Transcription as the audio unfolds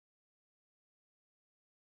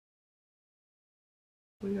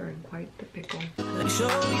We are in quite the pickle. Let me show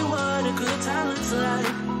you what a good time looks like.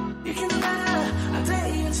 You can lie, I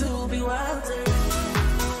dare you to be wilder.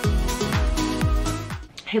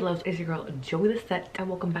 Hey loves, it's your girl Joeylissette and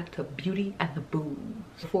welcome back to Beauty and the Booze.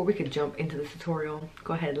 Before we could jump into this tutorial,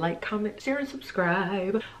 go ahead, like, comment, share, and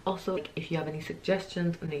subscribe. Also, if you have any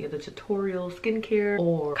suggestions on any of the tutorials, skincare,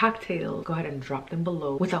 or cocktails, go ahead and drop them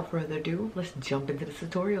below. Without further ado, let's jump into this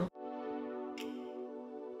tutorial.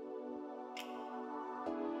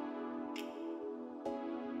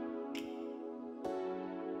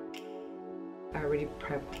 I already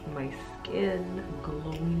prepped my skin,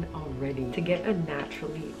 glowing already. To get a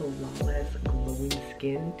naturally flawless glowing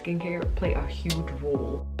skin, skincare play a huge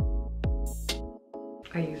role.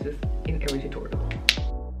 I use this in every tutorial.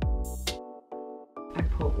 I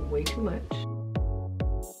put way too much.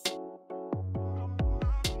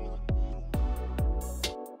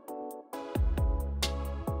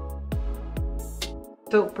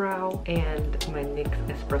 Soap brow and my NYX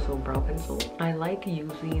espresso brow pencil. I like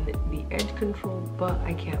using the edge control, but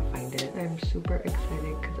I can't find it. I'm super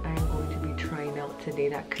excited because I am going to be trying out today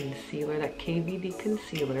that concealer, that KVD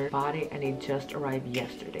concealer. Bought it and it just arrived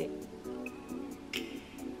yesterday.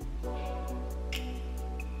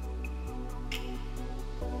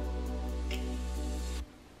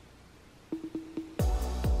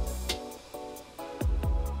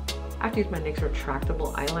 I have to use my NYX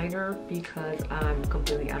retractable eyeliner because I'm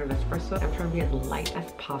completely out of espresso. I'm trying to be as light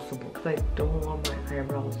as possible because I don't want my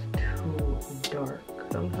eyebrows too dark.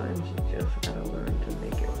 Sometimes you just gotta learn to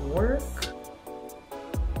make it work.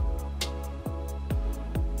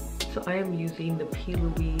 So I am using the P.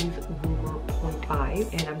 Louise Rumor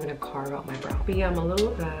 0.5 and I'm gonna carve out my brow. But yeah, I'm a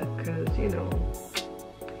little upset because, you know,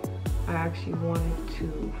 I actually wanted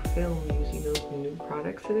to film using those new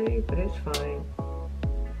products today, but it's fine.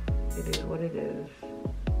 It is what it is.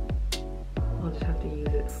 I'll just have to use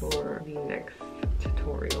it for the next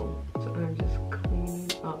tutorial. So I'm just cleaning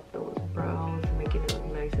up those brows, making it look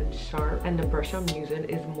nice and sharp. And the brush I'm using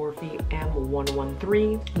is Morphe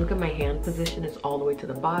M113. Look at my hand position, it's all the way to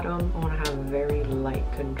the bottom. I want to have very light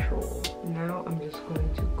control. Now I'm just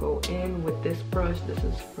going to go in with this brush. This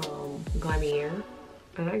is from Garnish.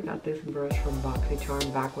 And I got this brush from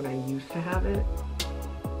BoxyCharm back when I used to have it.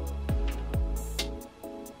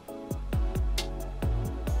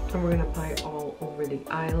 And we're gonna apply it all over the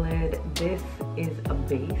eyelid. This is a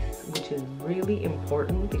base, which is really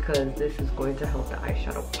important because this is going to help the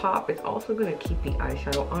eyeshadow pop. It's also gonna keep the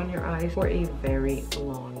eyeshadow on your eyes for a very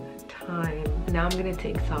long time. Now I'm gonna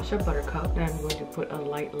take Sacha Buttercup and I'm going to put a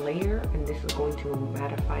light layer, and this is going to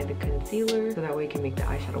mattify the concealer so that way it can make the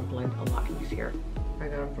eyeshadow blend a lot easier. I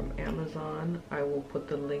got them from Amazon. I will put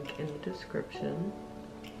the link in the description.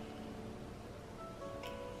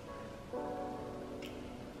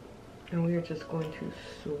 And we are just going to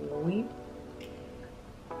sweep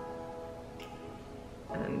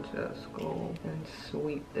and just go and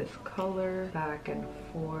sweep this color back and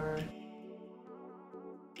forth.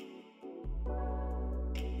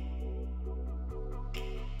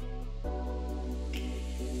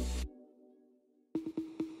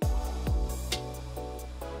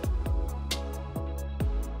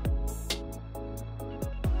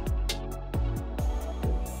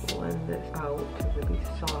 Blend this out to really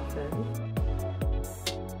soften.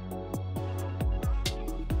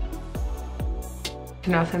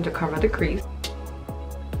 So now it's time to carve out the crease.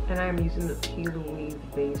 And I'm using the P. Louise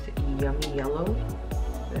base Yummy Yellow.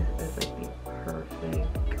 This is like the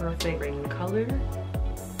perfect ring color.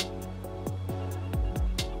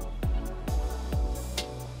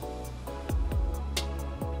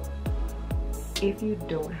 If you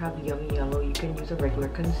don't have Yummy Yellow, you can use a regular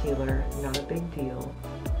concealer, not a big deal.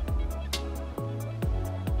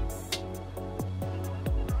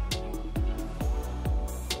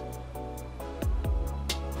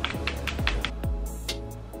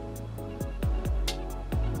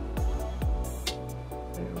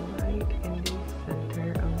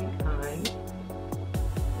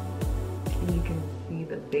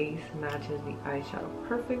 Base matches the eyeshadow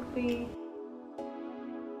perfectly.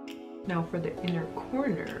 Now for the inner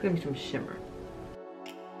corner, give me some shimmer.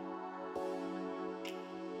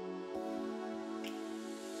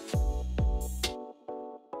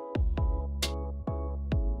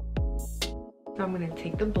 Now I'm going to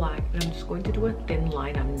take the black and I'm just going to do a thin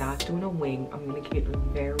line. I'm not doing a wing. I'm going to keep it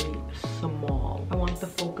very small. I want the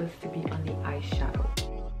focus to be on the eyeshadow.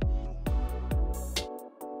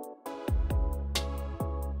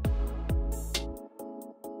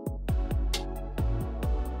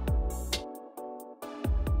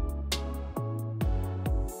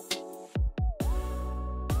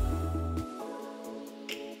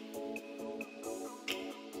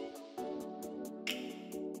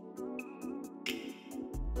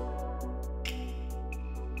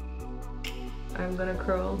 I'm gonna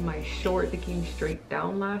curl my short, sticking straight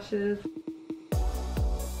down lashes.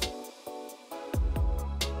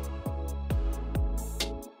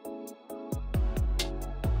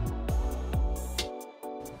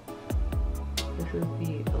 This is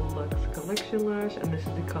the Luxe Collection lash, and this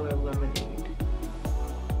is the color Lemonade.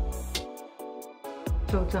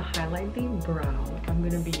 So to highlight the brow, I'm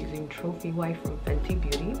going to be using Trophy Wife from Fenty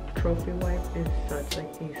Beauty. Trophy Wife is such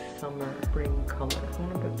like a summer spring color. I don't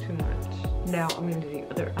want to put too much. Now I'm going to do the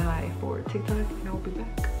other eye for TikTok and I'll be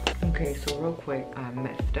back. Okay, so real quick, I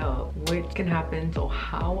messed up, which can happen. So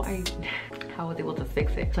how I was able to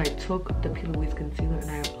fix it. So I took the P. Louise concealer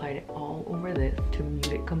and I applied it all over this to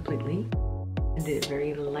mute it completely. And did it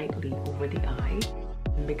very lightly over the eye.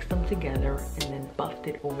 Mixed them together and then buffed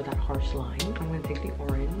it over that harsh line. I'm going to take the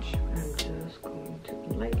orange. I'm just going to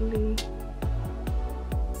lightly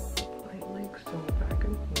apply it like so, back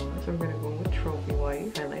and forth. So we're going to go with Trophy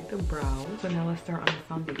Wife. Highlight the brow. So now let's start on the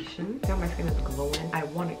foundation. See how my skin is glowing? I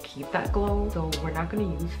want to keep that glow, so we're not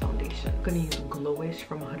going to use foundation. I'm going to use Glowish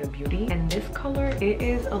from Huda Beauty. And this color, it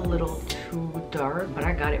is a little too dark, but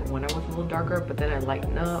I got it when I was a little darker, but then I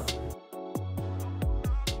lightened up.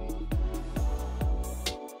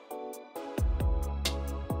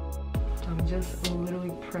 Just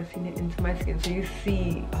literally pressing it into my skin so you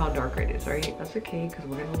see how dark it is, right? That's okay because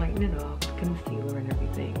we're gonna lighten it up with concealer and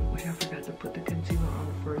everything. Which I forgot to put the concealer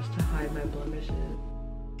on first to hide my blemishes.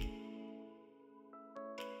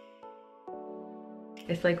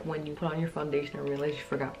 It's like when you put on your foundation and realize you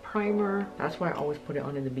forgot primer. That's why I always put it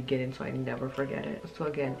on in the beginning so I never forget it. So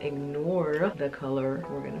again, ignore the color.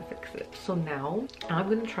 We're gonna fix it. So now I'm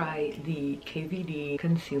gonna try the KVD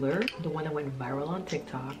concealer, the one that went viral on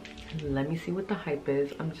TikTok. Let me see what the hype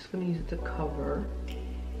is. I'm just gonna use it to cover.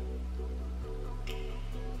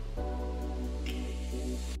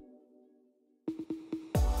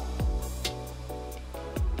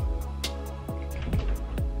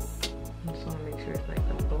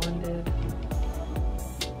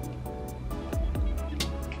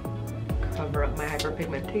 Cover up my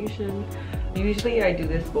hyperpigmentation. Usually I do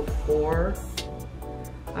this before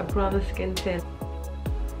I put on the skin tint.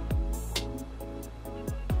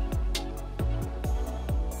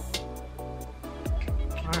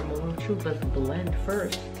 Alright, moment of truth, let's blend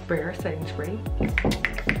first. Spray our setting spray. I'm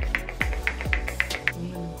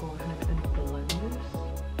gonna go ahead and blend this.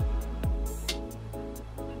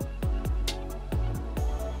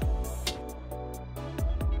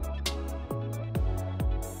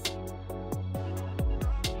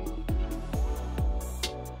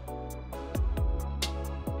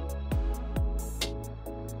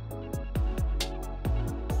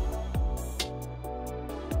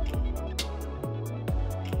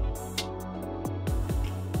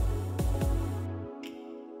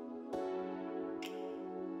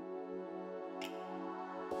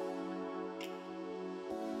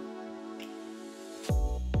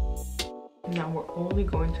 Now we're only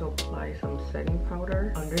going to apply some setting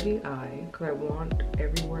powder under the eye because I want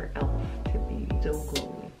everywhere else to be still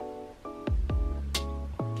glowing.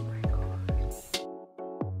 Oh my gosh.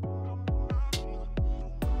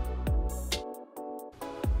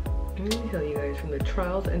 Let me tell you guys, from the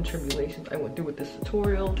trials and tribulations I went through with this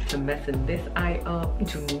tutorial, to messing this eye up,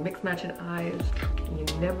 to mix matching eyes, you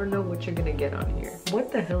never know what you're gonna get on here.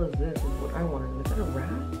 What the hell is this? Is what I wanted. Is that a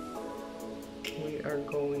rat? We are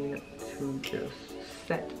going to just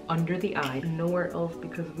set under the eye, nowhere else,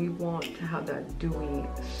 because we want to have that dewy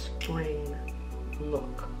spring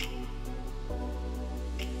look.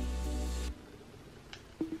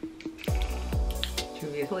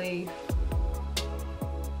 Juvias place.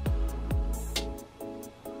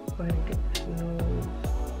 Go ahead and get this nose.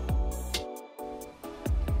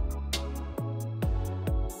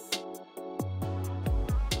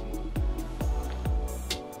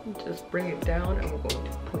 Just bring it down and we're going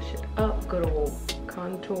to push it up. Good old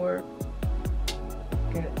contour.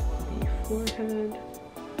 Get the forehead.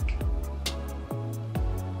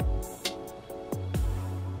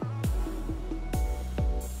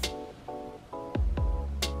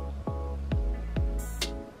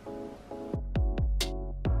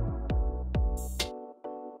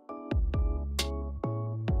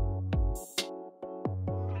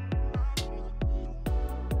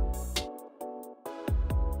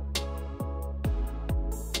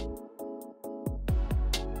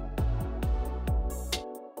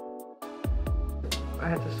 I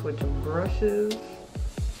had to switch brushes.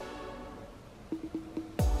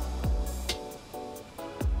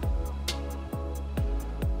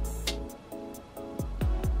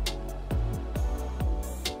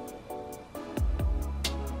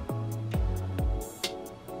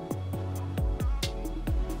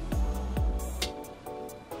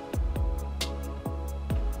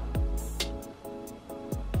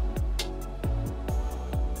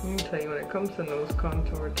 tell you, when it comes to nose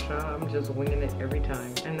contour, child, I'm just winging it every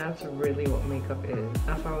time. And that's really what makeup is.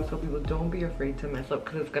 That's why I always tell people, don't be afraid to mess up,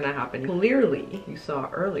 because it's gonna happen. Clearly, you saw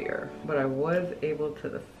earlier, but I was able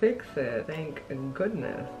to fix it, thank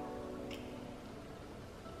goodness.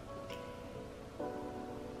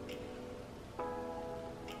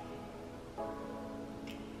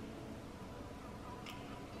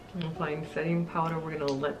 I'm applying setting powder. We're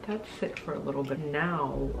gonna let that sit for a little bit.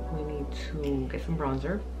 Now we need to get some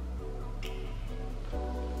bronzer.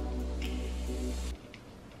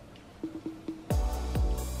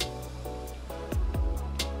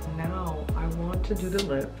 Now I want to do the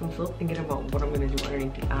lips. I'm still thinking about what I'm gonna do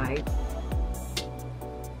underneath the eye.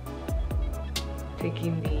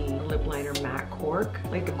 Taking the lip liner matte Cork.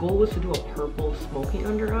 Like, the goal was to do a purple smoky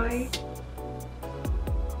under eye.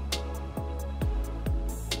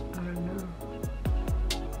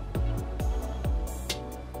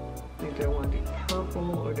 Do I want to do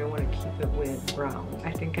purple or do I want to keep it with brown?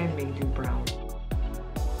 I think I may do brown.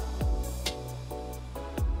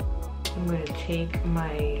 I'm going to take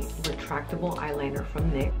my retractable eyeliner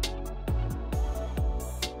from NYX.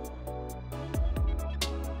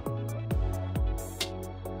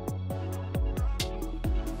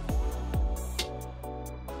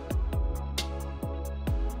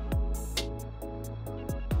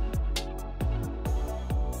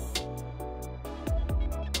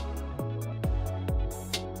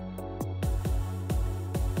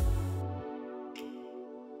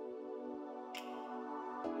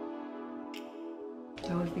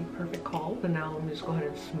 That was the perfect call. So now let me just go ahead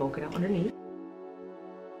and smoke it out underneath.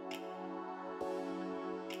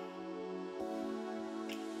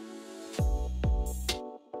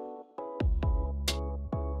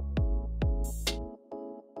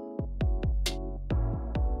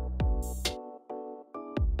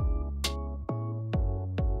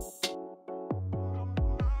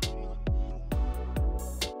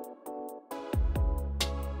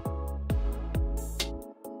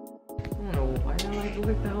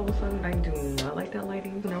 Like that all of a sudden. I do not like that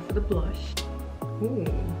lighting. Now for the blush. Ooh,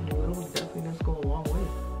 a little definitely does go a long way.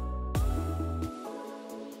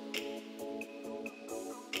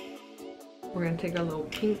 We're gonna take a little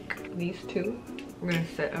pink, these two. We're gonna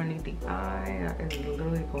set underneath the eye. That is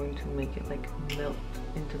literally going to make it like melt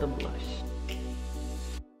into the blush.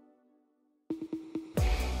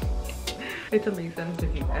 It's amazing.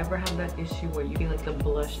 If you ever have that issue where you feel like the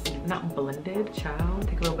blush is not blended, child,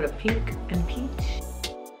 take a little bit of pink and peach.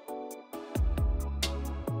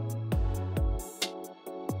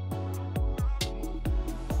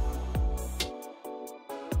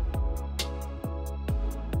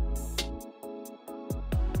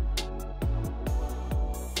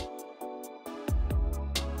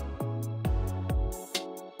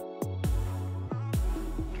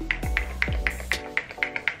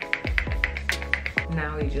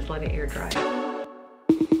 Now you just let it air dry.